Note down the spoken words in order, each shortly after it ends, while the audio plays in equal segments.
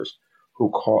who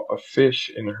caught a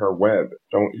fish in her web.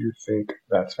 Don't you think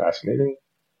that's fascinating?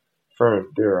 Fern,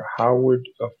 dear, how would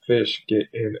a fish get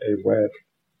in a web,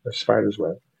 a spider's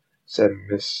web? Said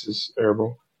Mrs.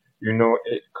 Erble. You know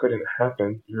it couldn't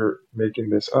happen. You're making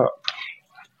this up.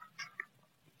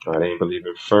 I didn't believe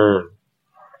in Fern.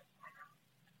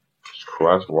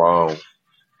 That's wild.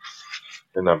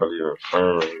 Did not believe in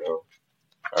Fern, you know.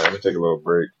 Alright, let me take a little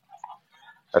break.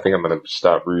 I think I'm gonna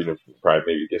stop reading and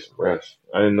probably maybe get some rest.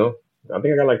 I didn't know. I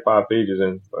think I got like 5 pages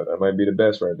in, but that might be the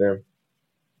best right there.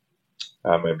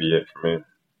 That might be it for me.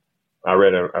 I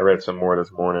read some more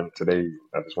this morning. Today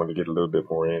I just wanted to get a little bit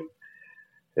more in.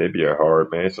 It'd be a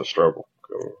hard, man. It's a struggle.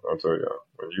 So I'll tell y'all,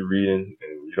 when you're reading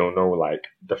and you don't know like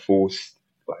the full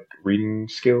like reading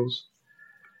skills,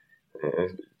 man,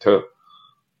 it's tough.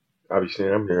 I be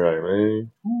saying I'm here like,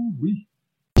 man, woo wee.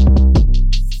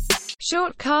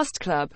 Shortcast Club.